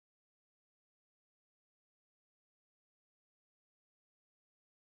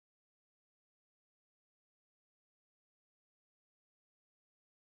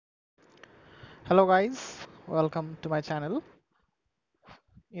Hello guys, welcome to my channel.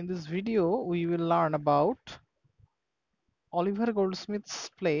 In this video, we will learn about Oliver Goldsmith's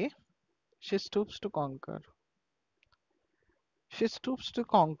play She Stoops to Conquer. She Stoops to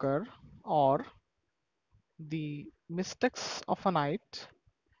Conquer, or The Mistakes of a Night,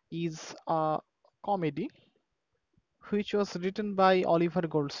 is a comedy which was written by Oliver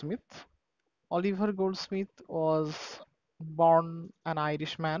Goldsmith. Oliver Goldsmith was born an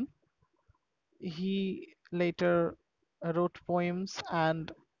Irishman. He later wrote poems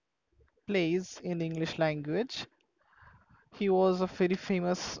and plays in English language. He was a very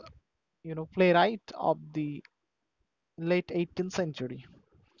famous, playwright of the late 18th century.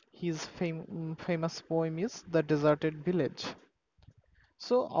 His famous poem is The Deserted Village.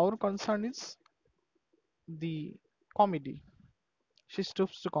 So our concern is the comedy, She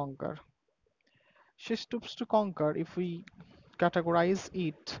Stoops to Conquer. She Stoops to Conquer, if we categorize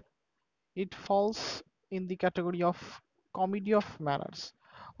it, it falls in the category of comedy of manners,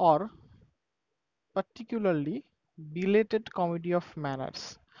 or particularly belated comedy of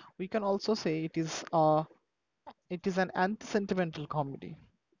manners. We can also say it is an anti-sentimental comedy.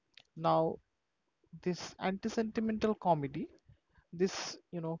 Now, this anti-sentimental comedy, this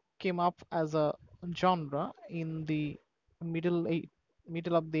came up as a genre in the middle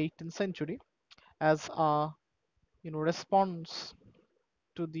of the 18th century as a response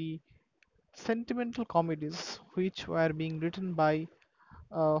to the sentimental comedies which were being written by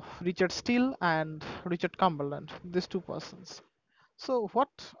Richard Steele and Richard Cumberland, these two persons. So what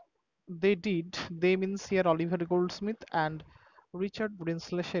they did, they means here Oliver Goldsmith and Richard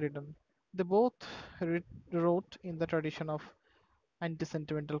Brinsley Sheridan. They both wrote in the tradition of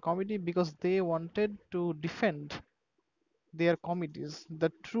anti-sentimental comedy because they wanted to defend their comedies, the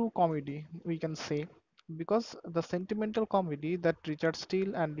true comedy, we can say, because the sentimental comedy that Richard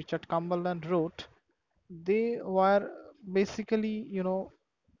Steele and Richard Cumberland wrote, they were basically,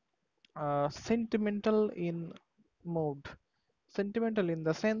 sentimental in mode. Sentimental in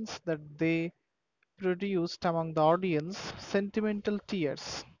the sense that they produced among the audience sentimental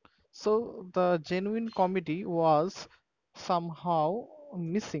tears. So the genuine comedy was somehow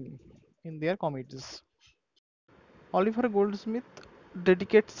missing in their comedies. Oliver Goldsmith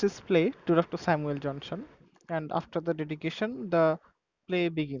dedicates his play to Dr. Samuel Johnson, and after the dedication, the play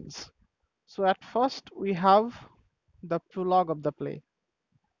begins. So at first, we have the prologue of the play.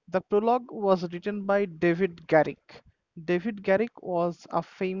 The prologue was written by David Garrick. David Garrick was a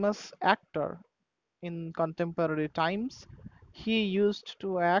famous actor in contemporary times. He used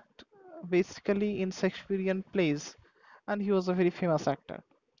to act basically in Shakespearean plays, and he was a very famous actor.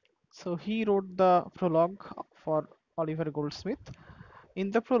 So he wrote the prologue for Oliver Goldsmith. In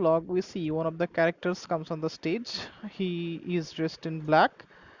the prologue, we see one of the characters comes on the stage. He is dressed in black.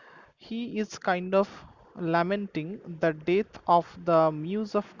 He is kind of lamenting the death of the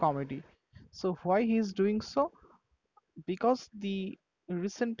muse of comedy. So why he is doing so? Because the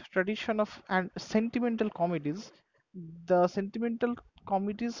recent tradition of and sentimental comedies, the sentimental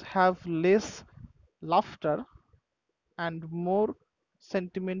comedies have less laughter and more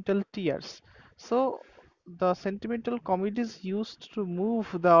sentimental tears. So the sentimental comedies used to move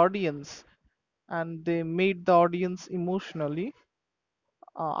the audience, and they made the audience emotionally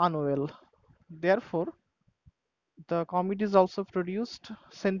unwell. Therefore, the comedies also produced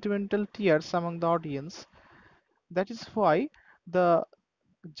sentimental tears among the audience. That is why the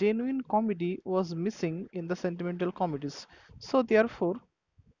genuine comedy was missing in the sentimental comedies. So therefore,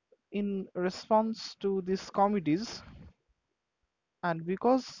 in response to these comedies, and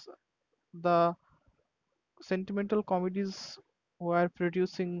because the sentimental comedies were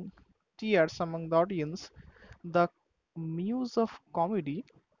producing tears among the audience, the muse of comedy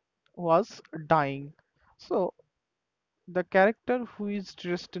was dying. So the character who is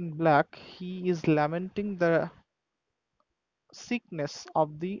dressed in black, he is lamenting the sickness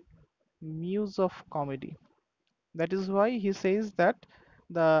of the muse of comedy. That is why he says that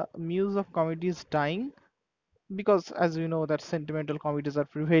the muse of comedy is dying, because as we know that sentimental comedies are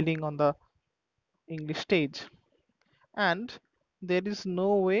prevailing on the English stage, and there is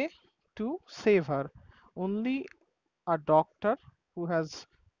no way to save her. Only a doctor who has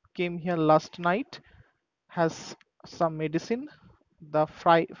came here last night has some medicine.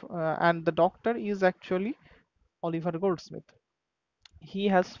 And the doctor is actually Oliver Goldsmith. He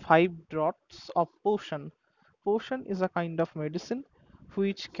has 5 drops of potion. Potion is a kind of medicine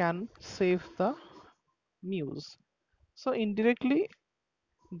which can save the muse. So indirectly,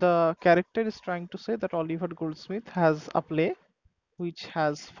 the character is trying to say that Oliver Goldsmith has a play which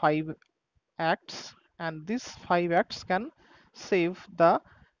has 5 acts, and these 5 acts can save the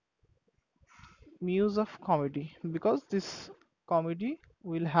muse of comedy, because this comedy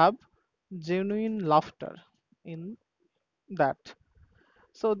will have genuine laughter in that.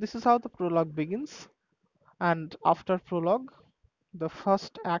 So this is how the prologue begins, and after prologue, the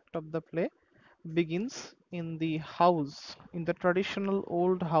first act of the play begins in the house, in the traditional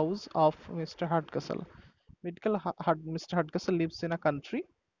old house of Mr. Hardcastle. Mr. Hardcastle lives in a country,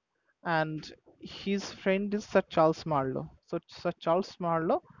 and his friend is Sir Charles Marlowe. So Sir Charles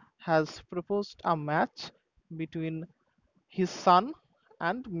Marlowe has proposed a match between his son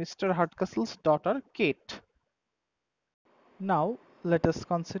and Mr. Hardcastle's daughter Kate. Now let us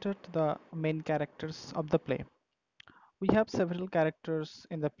consider the main characters of the play. We have several characters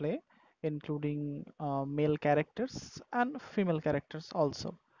in the play, including male characters and female characters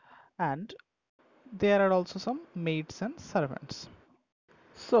also. And there are also some maids and servants.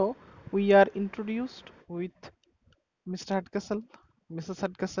 So we are introduced with Mr. Hardcastle, Mrs.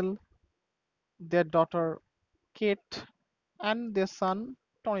 Hardcastle, their daughter Kate, and their son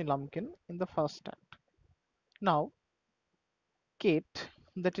Tony Lumpkin in the first act. Now, Kate,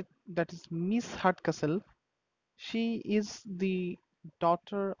 that is Miss Hardcastle, she is the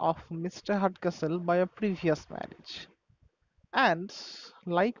daughter of Mr. Hardcastle by a previous marriage. And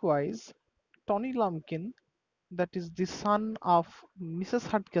likewise, Tony Lumpkin, that is the son of Mrs.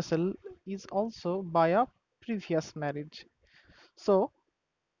 Hardcastle, is also by a previous marriage. So,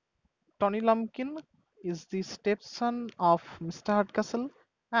 Tony Lumpkin is the stepson of Mr. Hardcastle,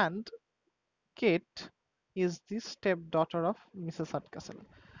 and Kate is the stepdaughter of Mrs. Hardcastle.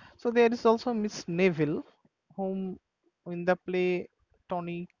 So there is also Miss Neville, whom in the play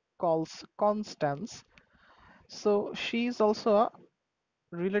Tony calls Constance. So she is also a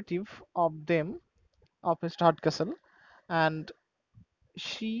relative of them, of Mr. Hardcastle, and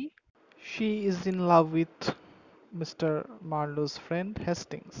she she is in love with Mr. Marlowe's friend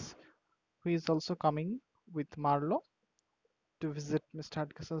Hastings, who is also coming with Marlowe to visit Mr.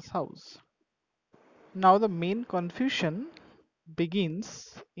 Hardcastle's house. Now the main confusion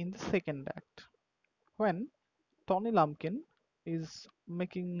begins in the second act, when Tony Lumpkin is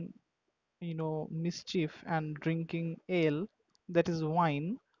making, mischief and drinking ale, that is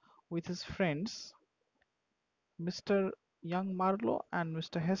wine, with his friends, Mr. Young Marlowe and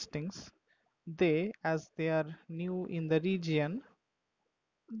Mr. Hastings. They, as they are new in the region,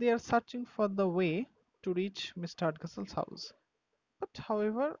 they are searching for the way to reach Mr. Hardcastle's house. But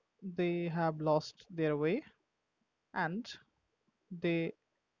however, they have lost their way, and they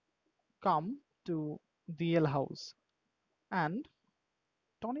come to the ale house. And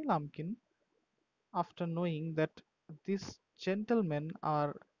Tony Lumpkin, after knowing that these gentlemen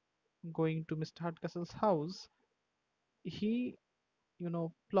are going to Mr. Hardcastle's house, he,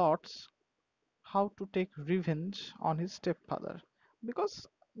 plots how to take revenge on his stepfather, because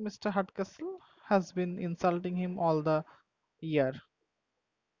Mr. Hardcastle has been insulting him all the year.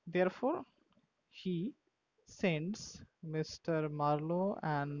 Therefore, he sends Mr. Marlowe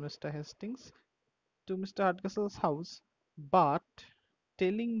and Mr. Hastings to Mr. Hardcastle's house, but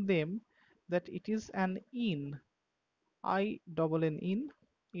telling them that it is an inn. I double N inn.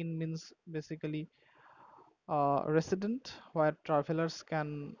 Inn means basically a resident where travelers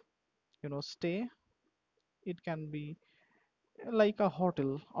can, stay. It can be like a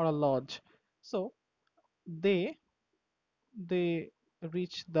hotel or a lodge. So they they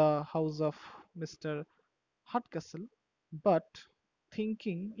reach the house of Mr. Hardcastle, but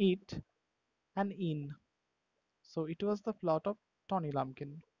thinking it an inn. So it was the plot of Tony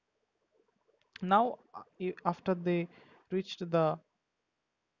Lumpkin. Now, after they reached the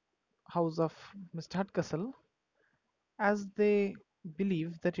house of Mr. Hardcastle, as they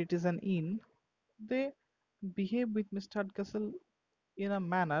believe that it is an inn, they behave with Mr. Hardcastle in a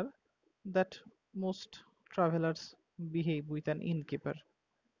manner that most travelers behave with an innkeeper.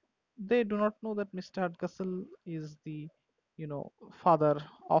 They do not know that Mr. Hardcastle is the, father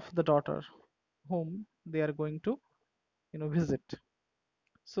of the daughter whom they are going to, visit.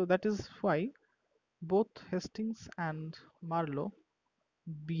 So that is why both Hastings and Marlowe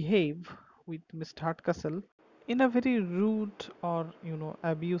behave with Mr. Hardcastle in a very rude or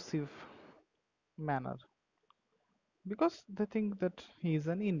abusive manner, because they think that he is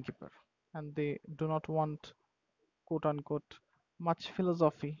an innkeeper, and they do not want, quote unquote, much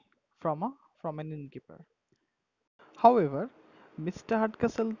philosophy from an innkeeper. However, Mr.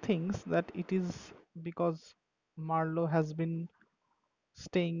 Hardcastle thinks that it is because Marlowe has been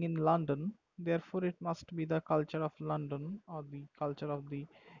staying in London, therefore it must be the culture of London, or the culture of the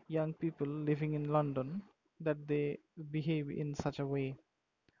young people living in London, that they behave in such a way.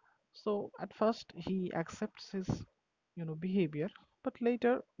 So at first he accepts his, behavior, but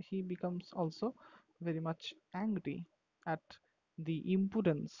later he becomes also very much angry at the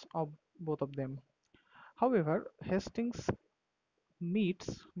impudence of both of them. However, Hastings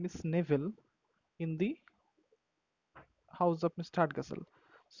meets Miss Neville in the house of Mr. Hardcastle.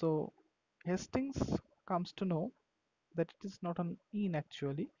 So Hastings comes to know that it is not an inn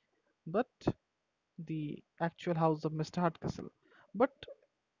actually, but the actual house of Mr. Hardcastle. But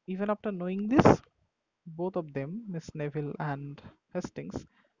even after knowing this, both of them, Miss Neville and Hastings,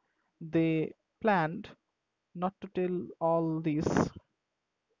 they planned not to tell all this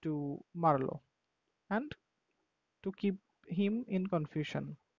to Marlowe and to keep him in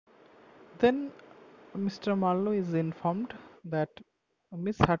confusion. Then Mr. Marlowe is informed that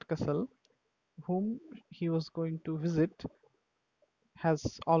Miss Hardcastle, whom he was going to visit,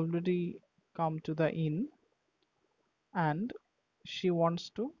 has already come to the inn and she wants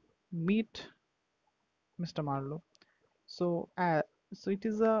to meet Mr. Marlowe. So, so it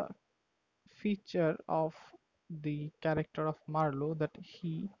is a feature of the character of Marlowe that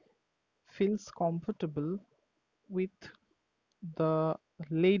he feels comfortable with the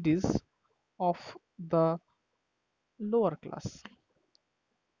ladies of the lower class,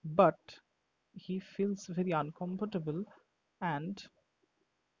 but he feels very uncomfortable and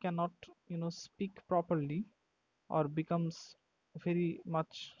cannot, speak properly or becomes very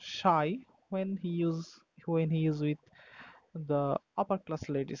much shy when he is with the upper class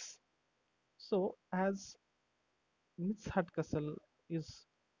ladies. So as Miss Hardcastle is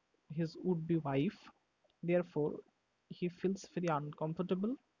his would-be wife, therefore he feels very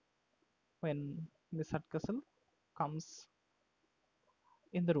uncomfortable when Miss Hardcastle comes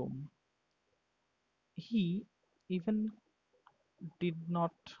in the room. He even did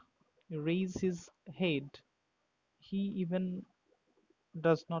not raise his head. He even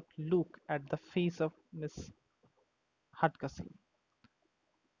does not look at the face of Miss Hardcastle.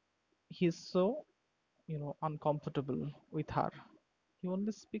 He is so, uncomfortable with her. He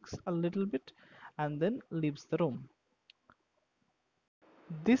only speaks a little bit and then leaves the room.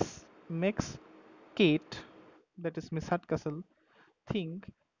 This makes Kate, that is Miss Hardcastle, think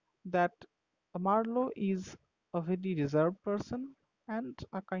that Marlowe is a very reserved person and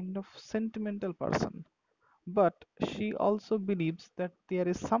a kind of sentimental person. But she also believes that there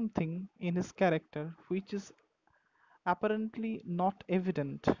is something in his character which is apparently not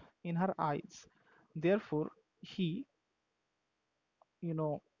evident in her eyes. Therefore, he, you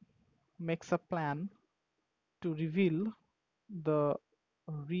know, makes a plan to reveal the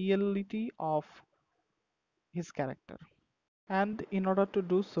reality of his character. And in order to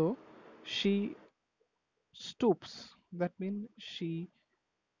do so, she stoops. That means she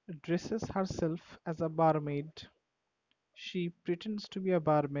dresses herself as a barmaid. She pretends to be a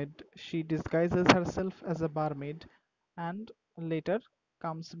barmaid. She disguises herself as a barmaid and later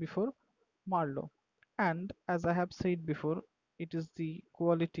comes before Marlowe. And as I have said before, it is the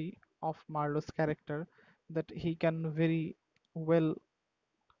quality of Marlowe's character that he can very well,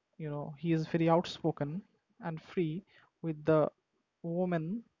 he is very outspoken and free with the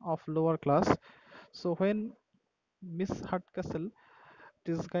women of lower class. So when Miss Hardcastle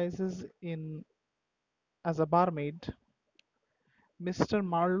disguises in as a barmaid, Mr.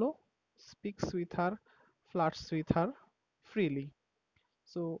 Marlowe speaks with her, flirts with her freely.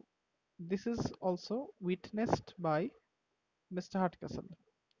 So this is also witnessed by Mr. Hardcastle,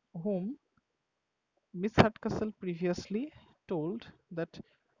 whom Miss Hardcastle previously told that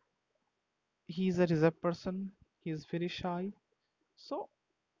he is a reserved person, he is very shy. So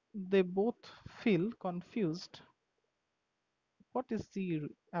they both feel confused what is the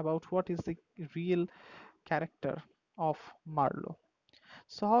real character of Marlowe.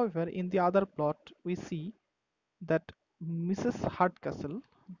 So however, in the other plot we see that Mrs. Hardcastle,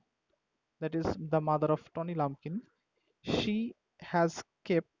 that is the mother of Tony Lumpkin, she has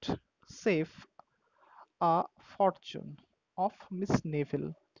kept safe a fortune of Miss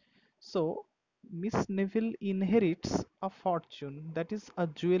Neville. So Miss Neville inherits a fortune, that is a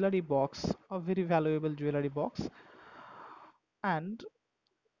jewelry box, a very valuable jewelry box, and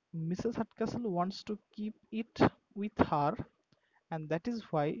Mrs. Hardcastle wants to keep it with her, and that is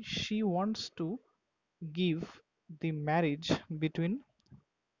why she wants to give the marriage between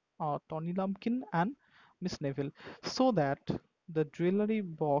Tony Lumpkin and Miss Neville so that the jewelry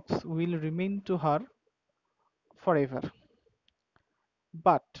box will remain to her forever.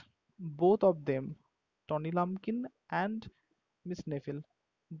 But both of them, Tony Lumpkin and Miss Neville,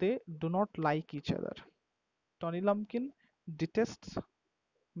 they do not like each other. Tony Lumpkin detests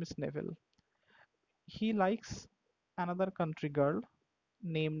Miss Neville. He likes another country girl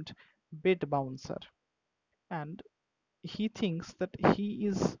named Bed Bouncer, and he thinks that he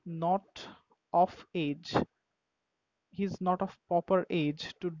is not of age, he is not of proper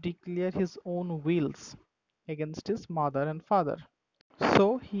age to declare his own wills against his mother and father.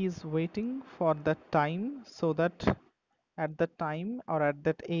 So he is waiting for that time so that at that time or at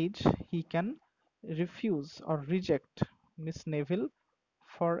that age he can refuse or reject Miss Neville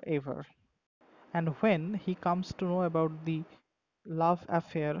forever. And when he comes to know about the love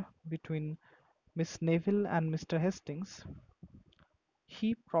affair between Miss Neville and Mr. Hastings,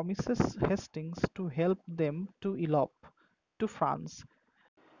 he promises Hastings to help them to elope to France.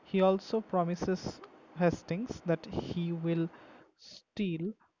 He also promises Hastings that he will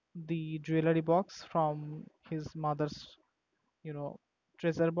steal the jewelry box from his mother's, you know,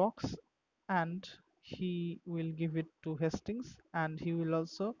 treasure box, and he will give it to Hastings, and he will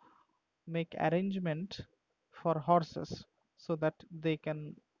also make arrangement for horses so that they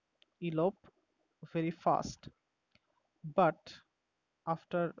can elope very fast. But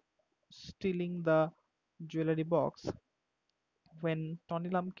after stealing the jewelry box, when Tony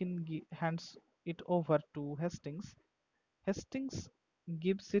Lumpkin hands it over to Hastings, Hastings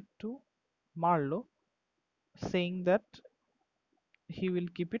gives it to Marlowe, saying that he will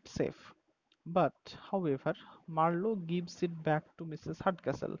keep it safe. But, however, Marlowe gives it back to Mrs.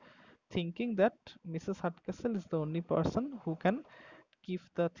 Hardcastle, thinking that Mrs. Hardcastle is the only person who can keep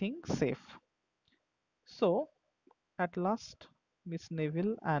the thing safe. So, at last, Miss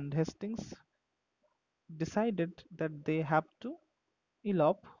Neville and Hastings decided that they have to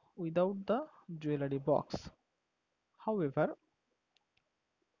elope without the jewelry box. However,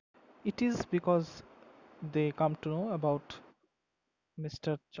 it is because they come to know about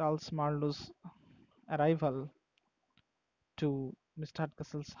Mr. Charles Marlowe's arrival to Mr.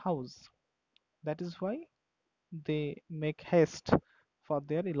 Hardcastle's house. That is why they make haste for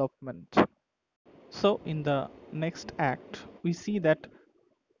their elopement. So, in the next act, we see that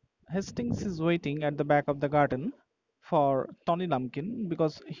Hastings is waiting at the back of the garden for Tony Lumpkin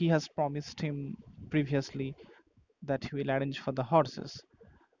because he has promised him previously that he will arrange for the horses.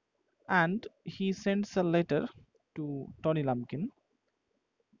 And he sends a letter to Tony Lumpkin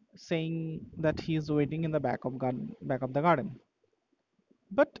saying that he is waiting in the back of the garden.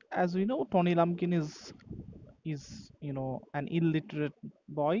 But as we know, Tony Lumpkin is an illiterate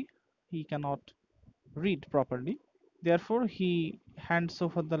boy. He cannot read properly. Therefore, he hands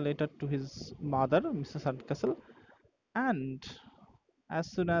over the letter to his mother, Mrs. Hardcastle, and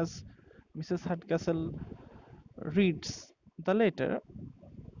as soon as Mrs. Hardcastle reads the letter,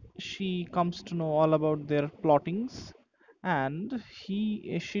 she comes to know all about their plottings, and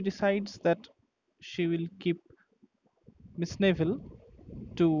she decides that she will keep Miss Neville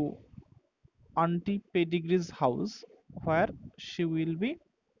to Auntie Pedigree's house, where she will be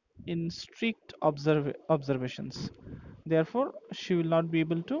in strict observations. Therefore, she will not be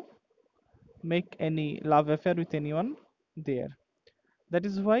able to make any love affair with anyone there. That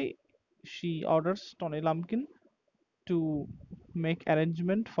is why she orders Tony Lumpkin to make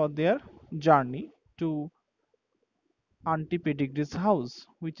arrangement for their journey to Auntie Pedigree's house,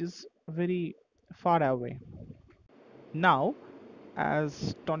 which is very far away. Now,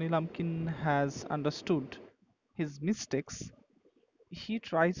 as Tony Lumpkin has understood his mistakes, he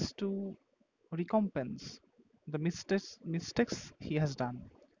tries to recompense the mistakes he has done.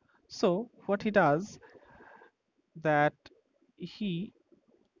 So what he does, that he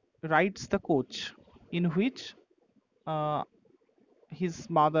rides the coach in which uh, his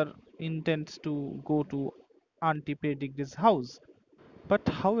mother intends to go to Auntie Pedigree's house. But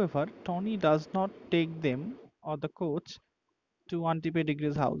however, Tony does not take them or the coach to Auntie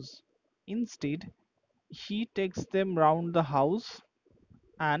Pedigree's house. Instead, he takes them round the house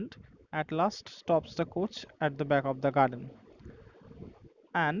and at last stops the coach at the back of the garden.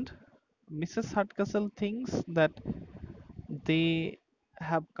 And Mrs. Hardcastle thinks that they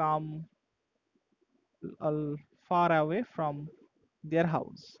have come far away from their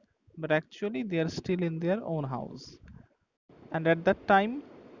house, but actually they are still in their own house. And at that time,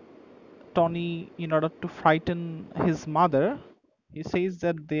 Tony, in order to frighten his mother, he says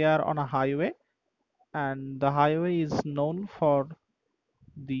that they are on a highway, and the highway is known for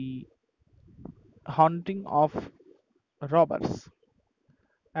the haunting of robbers.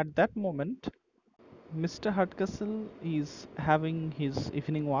 At that moment, Mr. Hardcastle is having his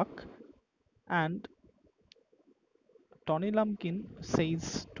evening walk, and Tony Lumpkin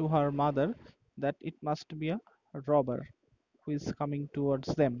says to her mother that it must be a robber who is coming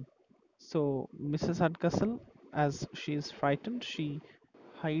towards them. So Mrs. Hardcastle, as she is frightened, she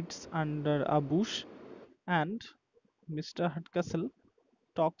hides under a bush, and Mr. Hardcastle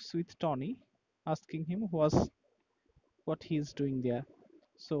talks with Tony, asking him what he is doing there.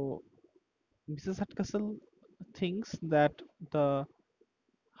 So Mrs. Hardcastle thinks that the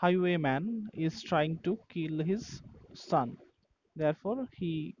highwayman is trying to kill his son. Therefore,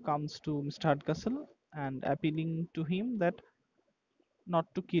 he comes to Mr. Hardcastle and appealing to him that not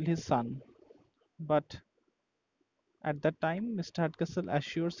to kill his son. But at that time, Mr. Hardcastle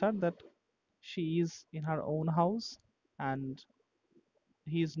assures her that she is in her own house and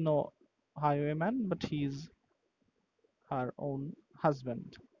he is no highwayman, but he is her own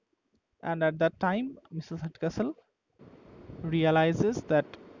husband. And at that time, Mrs. Hardcastle realizes that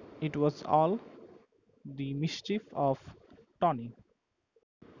it was all the mischief of Tony.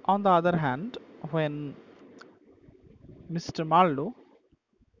 On the other hand, when Mr. Marlowe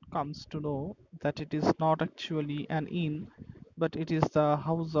comes to know that it is not actually an inn, but it is the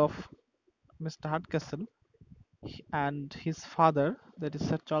house of Mr. Hardcastle, and his father, that is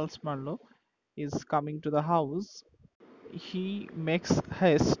Sir Charles Marlowe, is coming to the house, he makes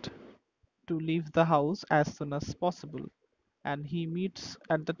haste to leave the house as soon as possible. And he meets,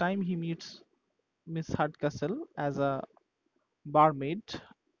 at the time, he meets Miss Hardcastle as a barmaid,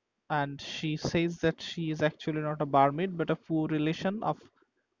 and she says that she is actually not a barmaid but a poor relation of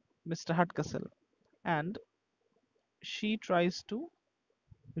Mr. Hardcastle. And she tries to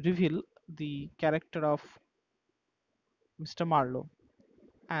reveal the character of Mr. Marlowe.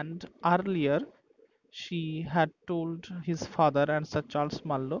 And earlier, she had told his father and Sir Charles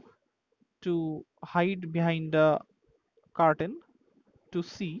Marlowe to hide behind a curtain to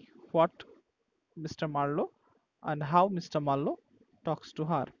see what Mr. Marlowe and how Mr. Marlowe talks to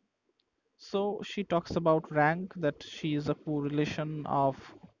her. So she talks about rank, that she is a poor relation of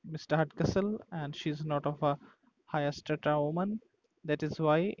Mr. Hardcastle and she is not of a higher strata woman. That is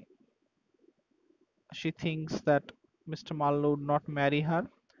why she thinks that Mr. Marlowe would not marry her.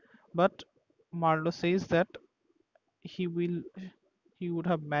 But Marlowe says that he will he would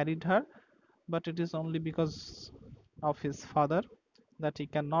have married her, but it is only because of his father that he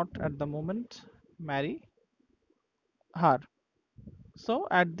cannot at the moment marry her. So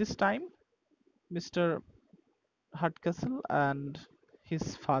at this time, Mr. Hardcastle and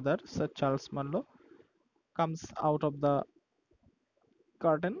his father, Sir Charles Marlowe, comes out of the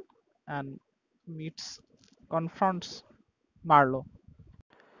curtain and meets, confronts Marlowe.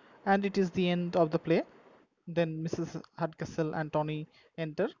 And it is the end of the play. Then Mrs. Hardcastle and Tony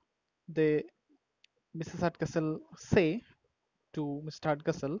enter. They Mrs. Hardcastle say to Mr.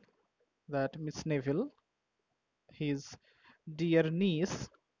 Hardcastle that Miss Neville, his dear niece,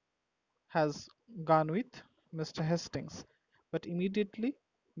 has gone with Mr. Hastings. But immediately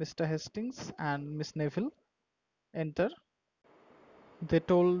Mr. Hastings and Miss Neville enter. They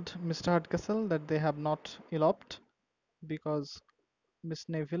told Mr. Hardcastle that they have not eloped because Miss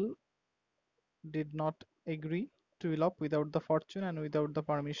Neville did not agree to elope without the fortune and without the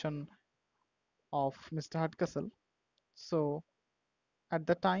permission of Mr. Hardcastle. So at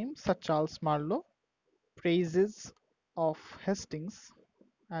the time, Sir Charles Marlowe praises of Hastings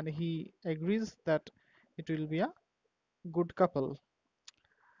and he agrees that it will be a good couple.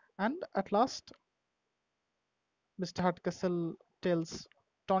 And at last, Mr. Hardcastle tells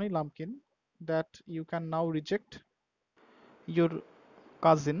Tony Lumpkin that you can now reject your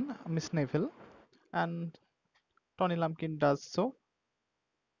cousin, Miss Neville, and Tony Lumpkin does so.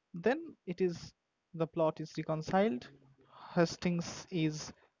 Then the plot is reconciled. Hastings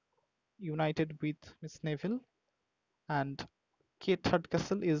is united with Miss Neville, and Kate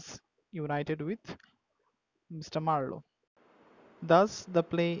Hardcastle is united with Mr. Marlowe. Thus, the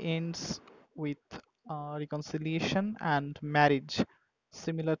play ends with reconciliation and marriage,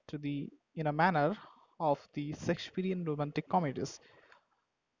 similar to in a manner, of the Shakespearean romantic comedies.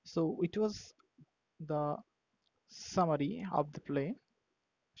 So, it was the summary of the play,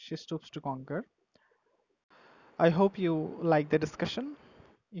 She Stoops to Conquer. I hope you like the discussion.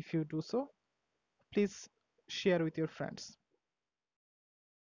 If you do so, please share with your friends.